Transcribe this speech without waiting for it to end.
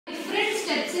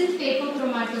steps in paper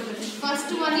chromatography.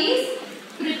 First one is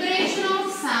preparation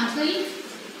of sample.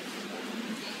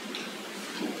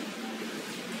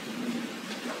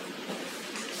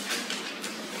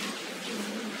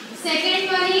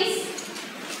 Second one is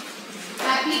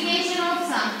application of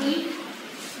sample.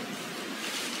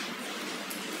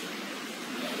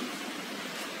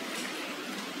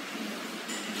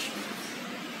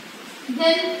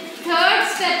 Then third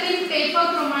step in paper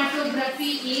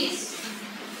chromatography is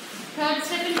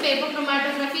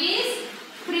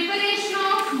preparation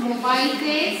of mobile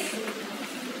phase.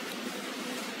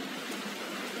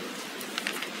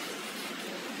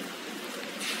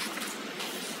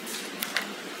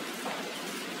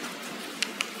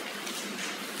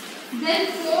 Then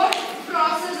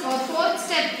fourth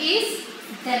step is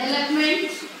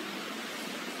development.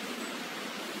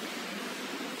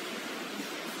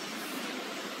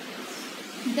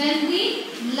 Then the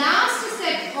last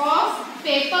step of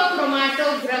paper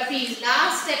chromatography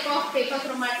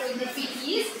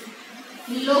is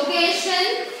location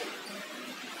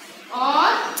or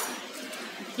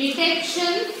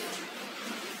detection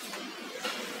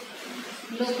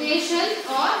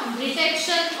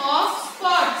of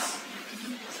spots.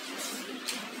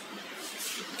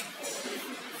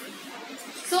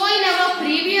 So in our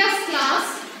previous class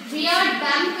we are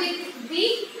done with the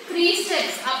 3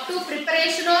 steps up to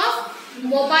preparation of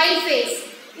mobile phase.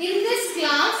 In this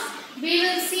class we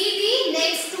will see the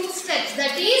next 2 steps,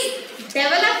 that is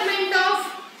development of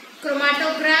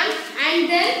chromatogram and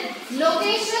then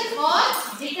location or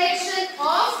detection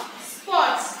of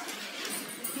spots.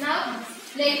 Now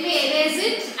let me erase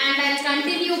it and I will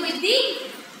continue with the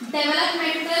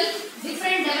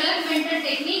different developmental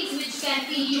techniques which can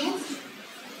be used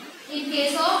in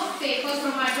case of paper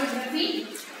chromatography.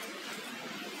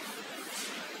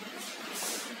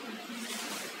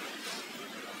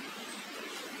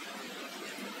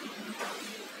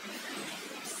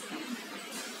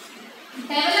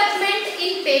 Development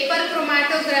in paper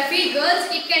chromatography, girls,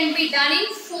 it can be done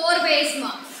in 4 ways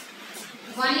now.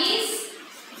 One is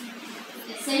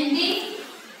ascending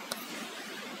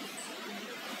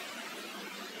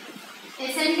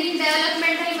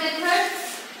developmental method.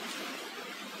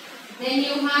 Then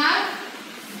you have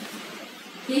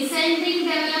descending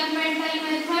developmental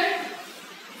method.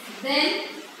 Then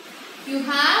you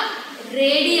have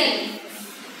radial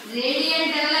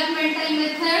developmental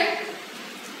method.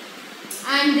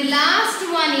 And the last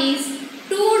one is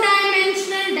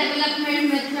 2-dimensional development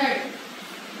method.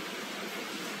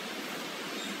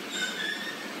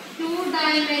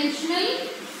 2-dimensional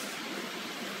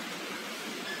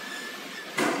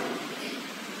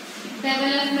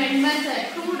development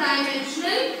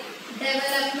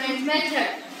method.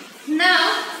 Now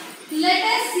let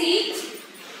us see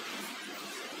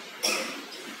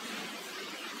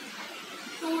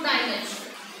 2-dimensional.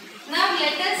 Now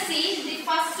let us see the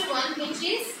first one, which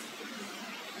is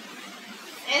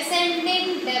ascending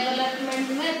development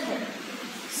method.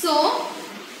 So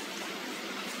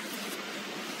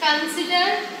consider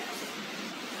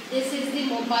this is the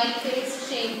mobile phase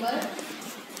chamber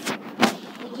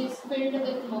which is filled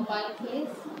with mobile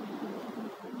phase.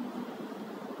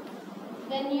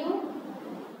 Then you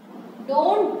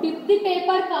don't dip the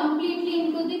paper completely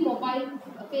into the mobile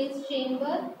phase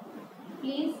chamber.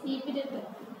 Please keep it a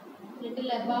little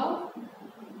above.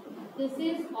 This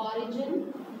is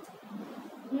origin.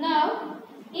 Now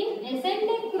in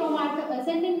ascending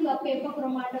paper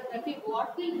chromatography,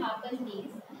 what will happen is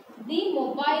the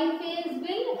mobile phase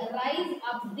will rise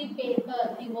up the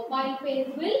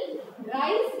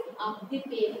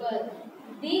paper.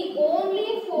 The only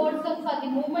force for the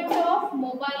movement of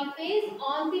mobile phase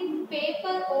on the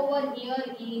paper over here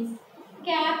is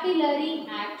capillary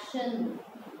action.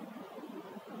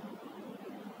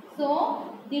 So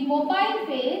the mobile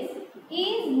phase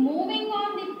is moving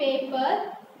on the paper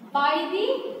by the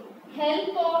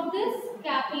help of this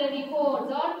capillary force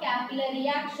or capillary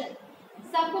action.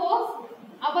 Suppose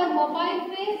our mobile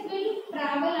phase will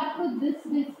travel up to this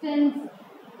distance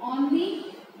on the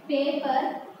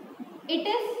paper. It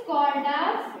is called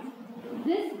as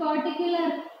this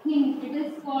particular thing. It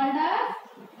is called as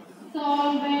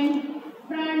solvent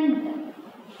front.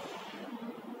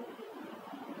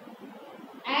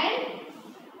 And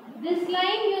this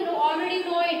line you already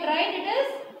know it, right? It is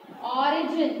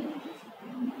origin.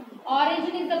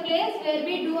 Origin is the place where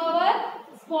we do our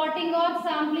spotting or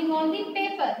sampling on the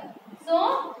paper.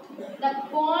 So the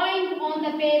point on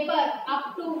the paper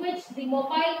up to which the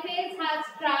mobile phase has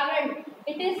travelled,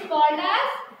 it is called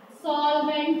as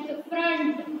solvent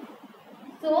front.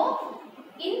 So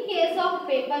in case of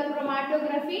paper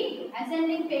chromatography,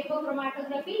 ascending paper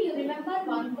chromatography, you remember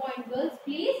one point, girls,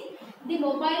 please. The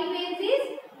mobile phase is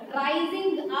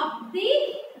rising up the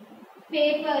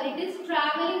paper. It is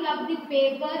traveling up the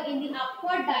paper in the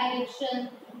upward direction,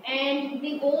 and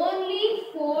the only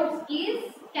force is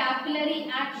capillary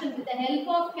action. With the help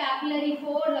of capillary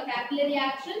force or capillary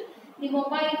action, the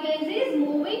mobile phase is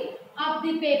moving up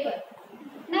the paper.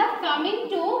 Now coming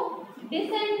to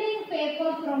descending paper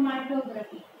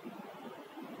chromatography.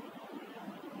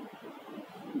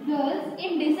 Girls,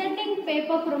 in descending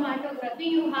paper chromatography,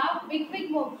 you have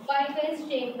big mobile phase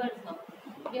chambers now.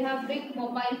 You have big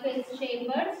mobile phase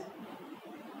chambers,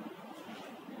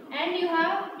 and you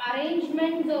have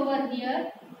arrangements over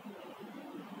here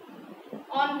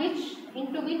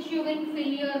into which you will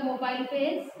fill your mobile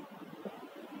phase,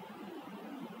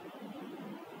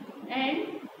 and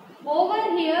over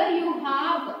here you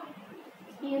have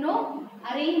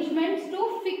arrangements to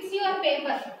fix your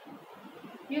paper.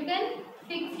 You can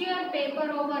fix your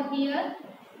paper over here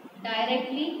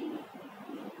directly.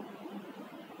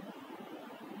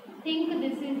 Think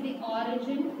this is the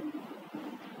origin.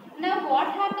 Now what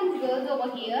happens, girls, over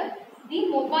here? The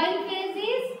mobile phase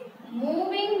is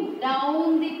moving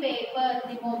down the paper.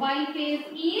 The mobile phase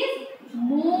is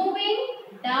moving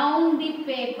down the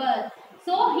paper.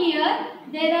 So here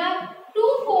there are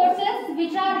two forces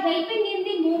which are helping in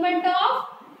the movement of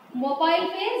mobile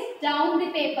phase down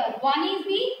the paper. One is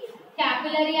the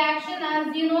capillary action,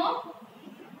 as you know,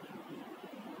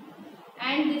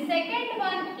 and the second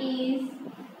one is,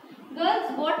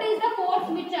 girls, what is the force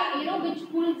which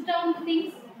pulls down the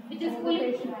things? Which is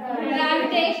pulling?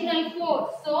 Gravitational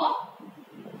force. So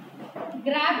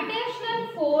gravitational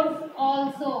pull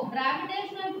of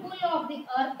the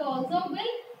earth also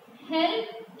will help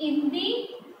in the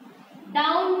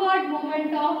downward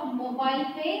movement of mobile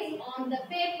phase on the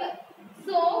paper.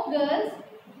 So girls,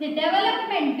 the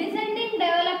descending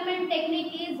development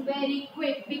technique is very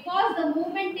quick because the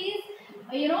movement is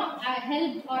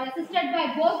helped or assisted by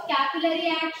both capillary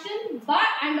action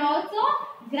and also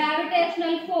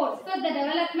gravitational force. So the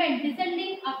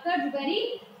descending occurs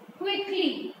very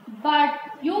quickly, but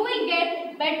you will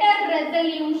get better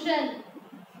resolution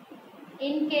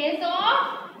in case of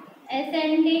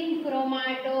ascending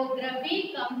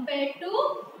chromatography compared to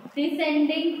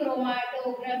descending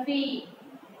chromatography.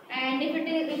 And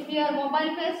if your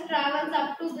mobile phase travels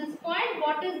up to this point,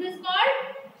 what is this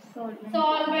called?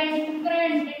 Solvent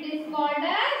front. It is called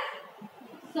as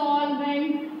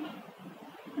solvent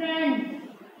front.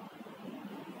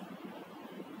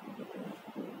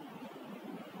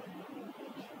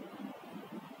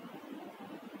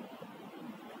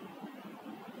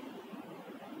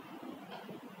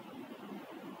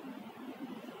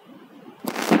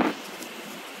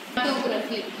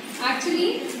 Chromatography. Actually,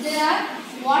 there are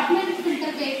Whatman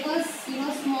filter papers,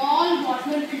 small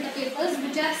Whatman filter papers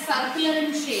which are circular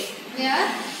in shape. They are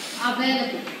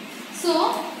available.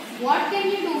 So, what can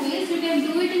you do is, you can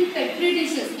do it in Petri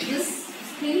dishes. This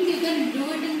thing you can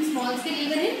do it in small scale,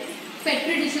 even in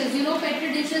Petri dishes.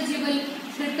 Petri dishes, you will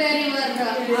prepare your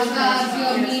agars,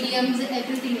 your mediums,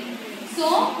 everything. So,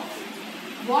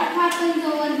 what happens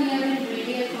over here in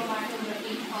radial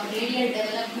chromatography or radial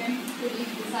development, to be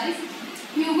precise,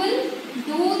 you will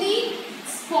do the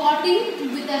spotting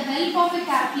with the help of a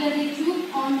capillary tube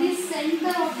on the center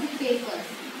of the paper.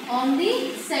 On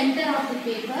the center of the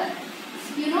paper,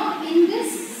 in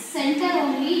this center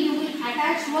only you will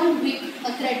attach one wick,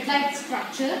 a thread-like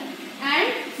structure,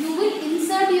 and you will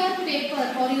insert your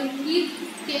paper, or you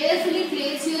carefully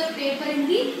place your paper in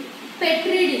the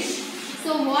Petri dish.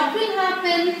 So what will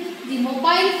happen? The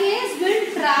mobile phase will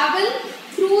travel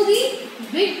through the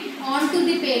wick onto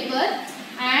the paper,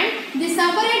 and the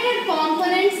separated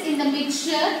components in the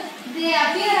mixture, they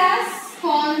appear as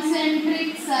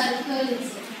concentric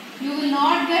circles. You will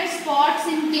not get spots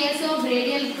in case of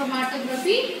radial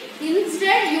chromatography.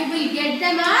 Instead, you will get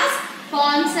them as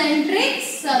concentric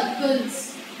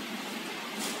circles.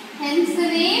 Hence the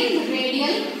name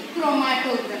radial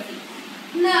chromatography.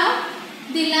 Now,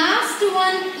 the last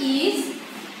one is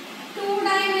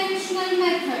two-dimensional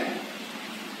method.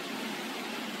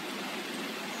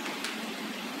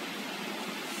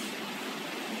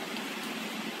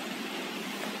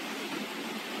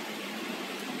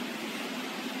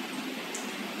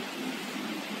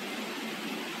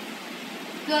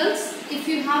 Girls, if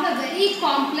you have a very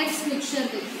complex mixture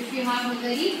with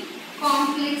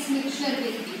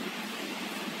you,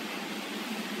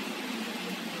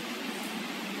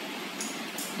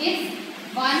 if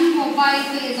one mobile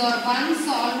phase or one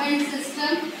solvent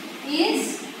system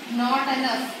is not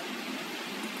enough,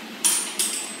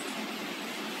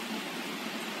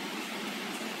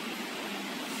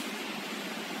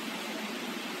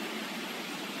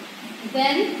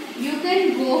 then you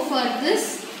can go for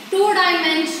this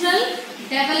two-dimensional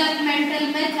developmental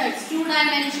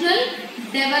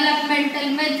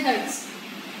methods.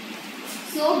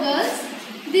 So girls,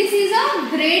 this is a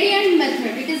gradient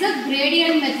method. It is a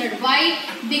gradient method. Why?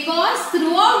 Because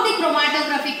throughout the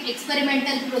chromatographic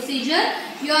experimental procedure,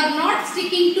 you are not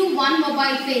sticking to one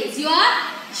mobile phase. You are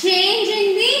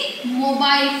changing the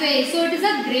mobile phase. So it is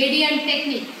a gradient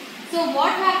technique. So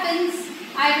what happens?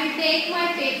 I will take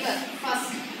my paper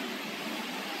first.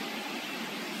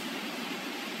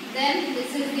 Then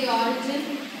this is the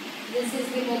origin. This is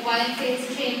the mobile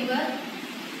phase chamber.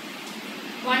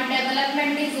 One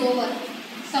development is over.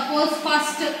 Suppose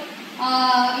first if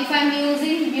I am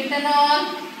using butanol,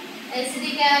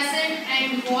 acetic acid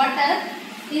and water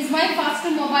is my first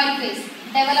mobile phase.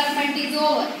 Development is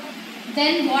over.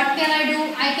 Then what can I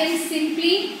do? I can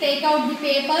simply take out the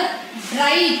paper,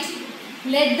 dry it.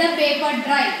 Let the paper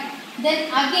dry. Then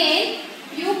again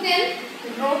you can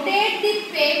rotate the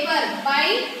paper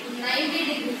by 90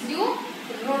 degrees. You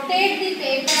rotate the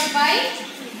paper by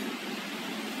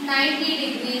 90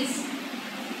 degrees.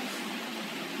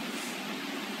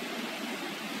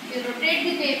 You rotate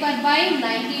the paper by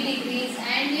 90 degrees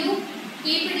and you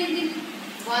keep it in the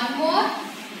one more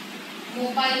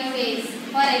mobile phase.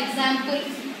 For example,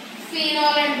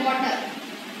 phenol and water.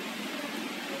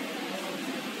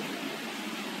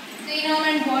 Phenol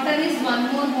and water is one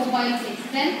more mobile phase.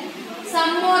 Then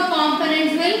some more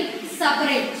components will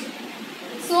separate.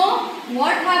 So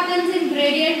what happens in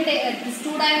gradient, this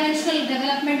two-dimensional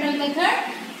developmental method?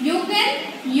 You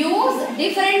can use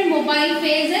different mobile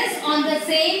phases on the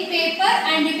same paper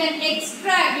and you can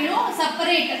extract,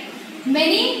 separate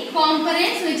many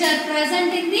components which are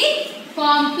present in the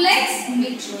complex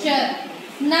mixture.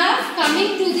 Now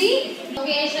coming to the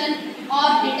location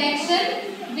or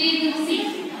detection, we will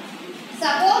see.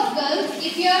 Suppose girls,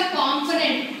 if your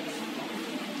component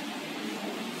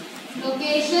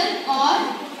location or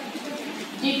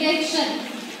detection.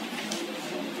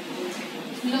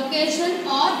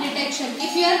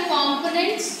 If your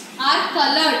components are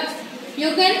colored,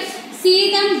 you can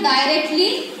see them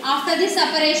directly after the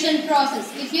separation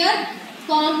process. If your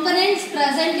components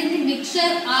present in the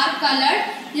mixture are colored,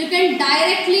 you can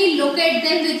directly locate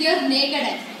them with your naked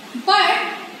eye.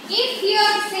 But if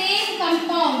your same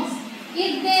compounds,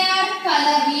 if they are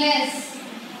colorless,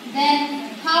 then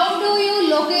how do you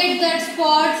locate that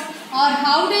spots or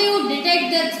how do you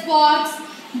detect that spots?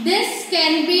 This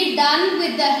can be done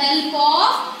with the help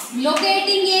of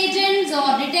locating agents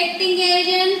or detecting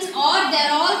agents, or they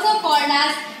are also called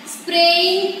as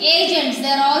spraying agents.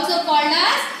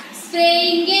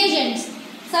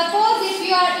 Suppose if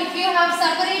you have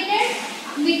separated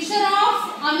mixture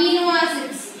of amino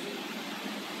acids.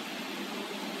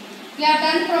 You have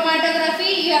done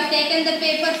chromatography, you have taken the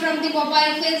paper from the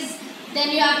mobile phase,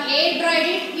 then you have air dried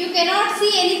it. You cannot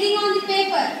see anything on the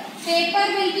paper.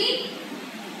 Paper will be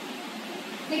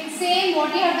like same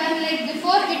what you have done like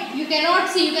before. You cannot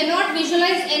see, you cannot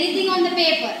visualize anything on the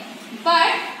paper.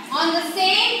 But on the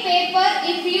same paper,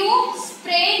 if you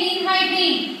spray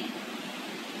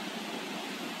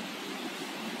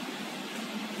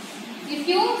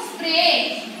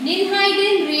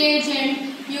ninhydrin, reagent,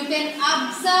 you can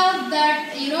observe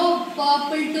that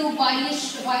purple to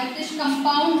whitish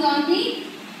compounds on the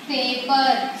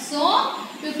paper. So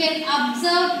you can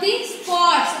observe the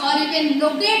spots or you can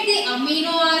locate the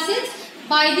amino acids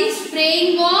by the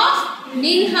spraying of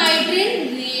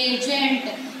ninhydrin reagent.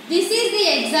 This is the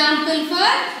example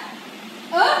for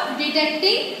a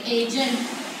detecting agent.